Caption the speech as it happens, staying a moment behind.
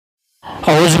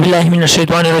اعوذ بالله من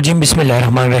الشیطان الرجیم بسم الله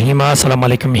الرحمن الرحیم السلام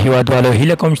علیکم هیوادوالو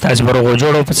هیله کوم چې تاسو ورغو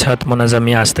جوړو په صحت منظم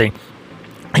یاستئ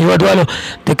هیوادوالو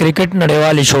د کرکټ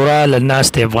نړیوالې شورا له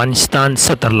ناستې افغانستان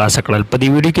ترلاسه کړل په دې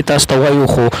ویډیو کې تاسو ته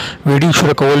وایو خو ویډیو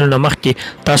شروع کولو نه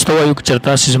مخکې تاسو ته وایو چې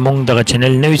تاسو زموږ دغه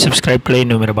چینل نوی سبسکرایب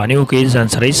کړئ نو مهرباني وکړئ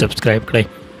ځان سره سبسکرایب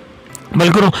کړئ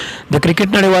ملګرو د کرکټ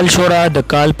نړیوال شورا د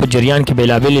کال په جریان کې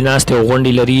بیلابېلې ناستې او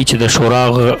غونډې لري چې د شورا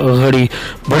غړي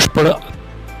بشپړ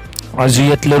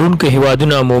عضویت لرونکو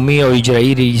هیوادونو عمومي او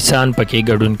اجرایي رئیسان پکې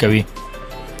ګډون کوي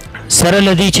سره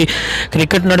لدی چې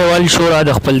کرکټ نړیوال شورا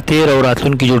د خپل تیر او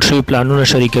راتلونکي جوړ شوي پلانونه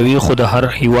شریکوي خو د هر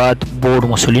هیواد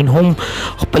بورډ مسولین هم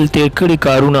خپل تیر کړي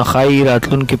کارونه ښایي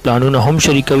راتلونکي پلانونه هم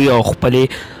شریکوي او خپلې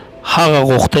هغه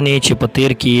غوښتنې چې په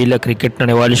تیر کې له کرکټ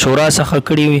نړیوال شورا څخه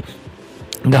کړي وي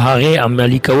د هغې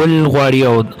عملي کول غواړي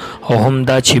او هم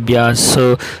دا چې بیا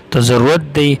څه ته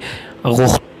ضرورت دی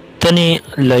غوښتنې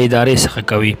له ادارې څخه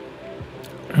کوي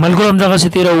ملګرو همدغسې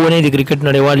تېره اونۍ د کرکټ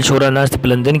نړیوال شورا ناستې په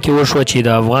لندن کې وشوه چې د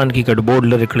افغان کرکټ بورډ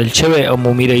لرې کړل شوی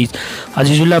عمومي رئیس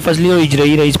عزیز الله فضلي او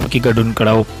اجرایي رئیس پکې ګډون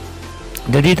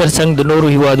کړی د دې ترڅنګ د نورو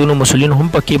هیوادونو مسولین هم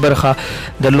پکې برخه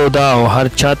درلوده او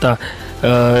هر چاته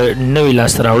نوې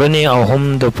لاسته راوړنې او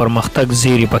هم د پرمختګ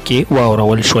زیري پکې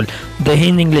واورول شول د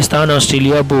هند انګلستان او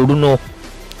استرالیا بورډونو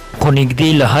خو نږدې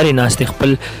له هرې ناستې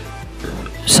خپل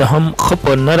سهم خپ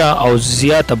نره او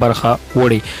زیاته برخه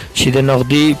وړي چې د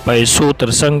نقدي پیسو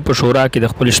ترڅنګ په شورا کې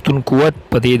د خپل شتون قوت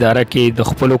په دې اداره کې د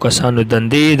خپلو کسانو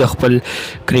دندې د خپل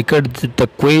کرکټ د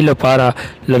تقوی لپاره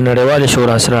له نړیوالې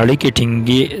شورا سره اړیکې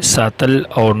ټینګې ساتل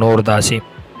او نور داسې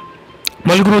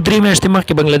ملګرو درې میاشتې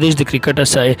مخکې بنګلادیش د کرکټ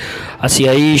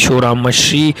اسیایي شورا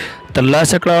مشري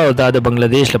ترلاسه کړه او دا د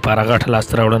بنګلادیش لپاره غټه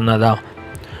لاسته راوړنه ده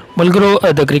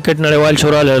ملګرو د کرکټ نړیوال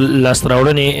شورا لاسته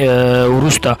راوړنې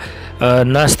وروسته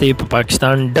ناستې په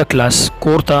پاکستان ډک لاس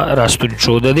کور ته راستون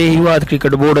شو د دې هیواد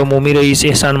کرکټ بورډ عمومي رئیس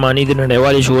احسان مانی د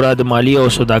نړیوالې شورا د مالی او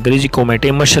سوداګریزي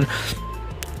کمیټې مشر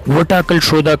وټاکل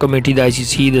شو دا کمیټې د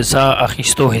ICC د سا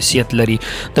اخیستو حیثیت لري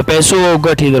د پیسو او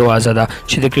ګټې دروازه ده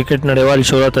چې د کرکټ نړیوال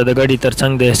شورا ته د ګټې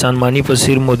ترڅنګ د احسان مانی په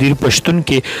څیر مدیر پښتون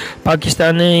کې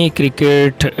پاکستاني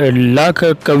کرکټ لاک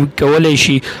کولی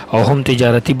شي او هم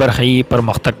تجارتي برخه یې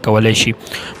پرمختګ کولی شي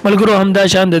ملګرو همدا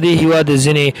شان د دې هیواد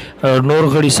ځینې نور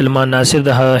غړي سلمان ناصر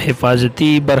د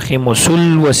حفاظتي برخې مسؤل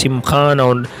وسیم خان او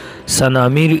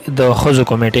سنامیر د ښځو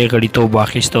کمیټې غړیتوب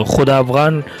واخیسته خو د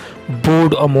افغان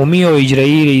بورډ عمومي او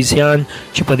اجرایي رئیسان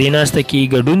چې په دې ناسته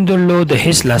کې ګډون درلود د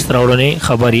هیڅ لاسته راوړنې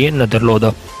خبر یې نه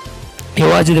درلوده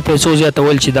یوازې د پیسو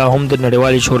زیاتول چې دا هم د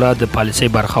نړیوالې شورا د پالیسۍ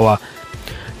برخه وه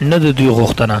نه د دوی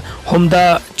غوښتنه هم دا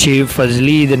چې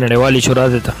فضلي د نړیوالې شورا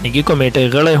د تخنیکي کمیټې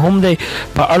غړی هم دی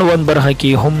په اړوند برخه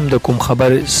کې هم د کوم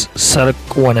خبر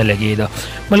سرک ونه لګېده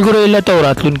ملګرو علت او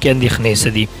راتلونکي اندېښنې څه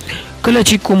دي کله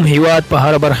چې کوم هیواد په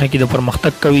هر برخه کې د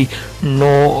پرمختګ کوي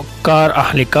نو کار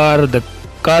اهل کار د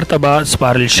کار ته به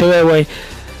سپارل شوی وای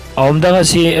او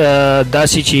همدغسې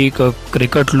داسې چې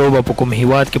کرکټ لوبه په کوم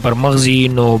هیواد کې پر مغزي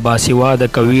نو باسواده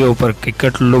کوي او پر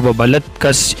کرکټ لوبه بلد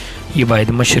کس یې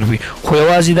باید مشر وي خو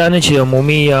یوازې دا نه چې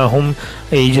عمومي یا هم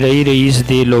اجرایي رئیس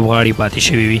د لوبغاړي پاتې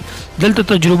شوي وي دلته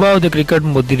تجربه او د کرکټ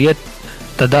مدیریت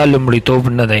ته دا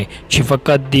لومړیتوب نه دی چې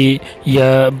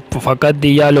فقط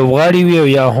دی یا لوبغاړي وي او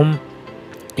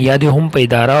یا د هم په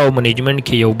اداره او منیجمنت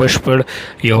کې یو بشپړ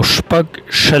یو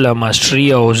شپږ شله ماسټري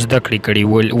او زده کړې کړي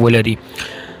ولري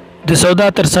د سودا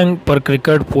ترڅنګ پر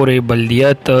کرکټ پورې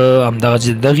بلدیت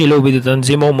همدغسې دغې لوبې د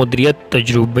تنظیم او مدیریت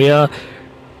تجربه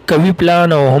قوي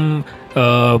پلان او هم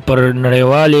پر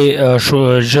نړیوالې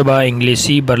ژبه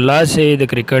انګلیسي برلاسې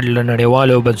د کرکټ له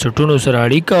نړیوالو بنسټونو سره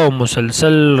اړیکه او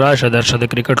مسلسل راشه درشه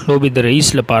د کرکټ لوبې د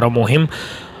رئیس لپاره مهم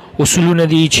اصولونه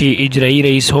دي چې اجرایي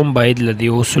رئیس هم باید له دې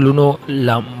اصولونو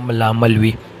لامل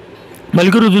وي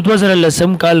ملګرو د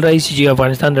 2010 کال راهیسې چې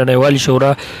افغانستان د نړیوالې شورا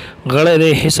غړی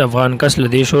دی هیڅ افغان کس له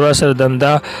دې شورا سره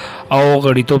دنده او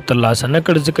غړیتوب ترلاسه نه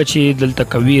کړ ځکه چې دلته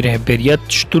قوي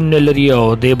رهبریت شتون نه لري او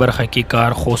دې برخه کې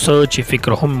کار خو څه چې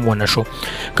فکر هم ونه شو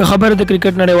که خبره د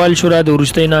کرکټ نړیوال شورا د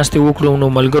وروستۍ ناستې وکړو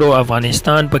نو ملګرو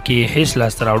افغانستان پکې هیڅ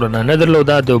لاسته راوړنه نه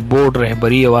درلوده د بورډ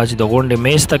رهبري یوازې د غونډې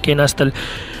میز ته کېناستل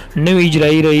نوی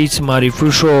اجرایي رئیس معرفي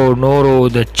شو نورو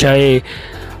د چای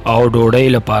او ډوډۍ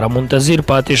لپاره منتظر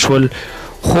پاتې شول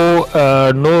خو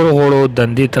نور غړو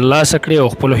دندې ترلاسه کړې او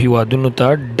خپلو هیوادونو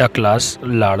ته ډک لاس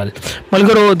لاړل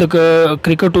ملګرو د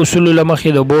کرکټ اصولو له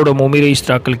مخې د بورډ عمومي رئیس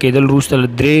ټاکل کېدل وروسته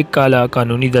له 3 کاله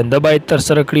قانوني دنده باید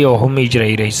ترسره کړي او هم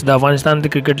اجرایي رئیس د افغانستان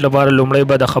د کرکټ لپاره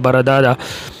لومړی بده خبره دا ده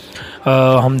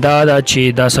همدا دا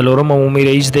چې دا څلورم عمومي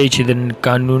رئیس دی چې د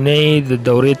قانوني د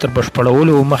دورې تر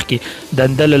بشپړولو مخکې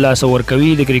دنده له لاسه ورکوي.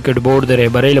 د کرکټ بورډ د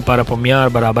رهبرۍ لپاره په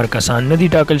معیار برابر کسان نه دي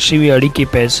ټاکل شوي.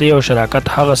 اړیکې، پیسې او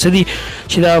شراکت هغه څه دي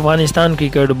چې د افغانستان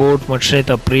کرکټ بورډ مشرۍ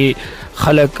ته پرې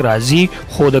خلک راځي،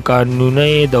 خو د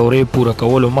قانوني دورې پوره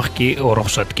کولو مخکې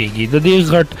رخصت کیږي. د دې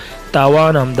غټ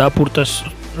تاوان همدا پورته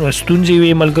ستونزې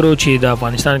وي ملګرو چې د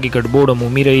افغانستان کرکټ بورډ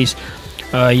عمومي رئیس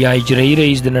یا اجرایي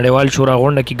رئیس د نړیوال شورا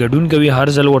غونډه کې ګډون کوي.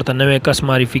 هر ځل ورته نوی کس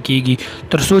معرفي کیږي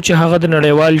تر څو چې هغه د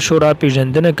نړیوال شورا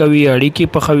پیژندنه کوي، اړیکې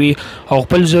پخوي او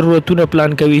خپل ضرورتونه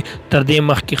پلان کوي، تر دې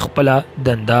مخکې خپله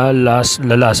دنده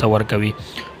لاسه ورکوي.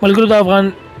 ملګرو د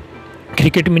افغان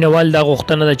کرکټ مینوال دا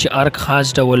غوښتنه ده چې ارګ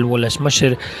خاص ډول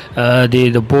ولسمشر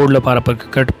د بورډ لپاره پر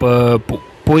کرکټ په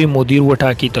پوی مدیر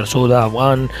وټاکي تر څو د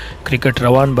افغان کرکټ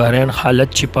روان بحرین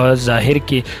حالت چې په ظاهر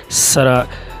کې سره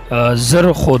زر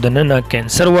خودنه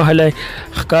کینسر وهلی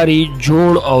ښکاري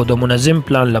جوړ او د منظم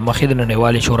پلان له مخې د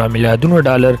نړیوالې شورا میلیارډونو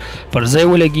ډالر پر ځای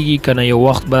ولګیږي. کنه یو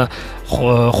وخت به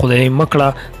خدای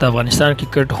مکړه د افغانستان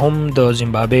کرکټ هم د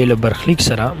زیمبابوې له برخلیک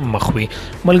سره مخ وي.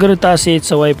 ملګرو تاسې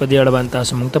څه وایئ په دې اړه باندې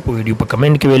تاسو موږ ته په ویډیو په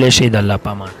کمنټ کې ویلی شئ. د الله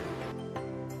په امان.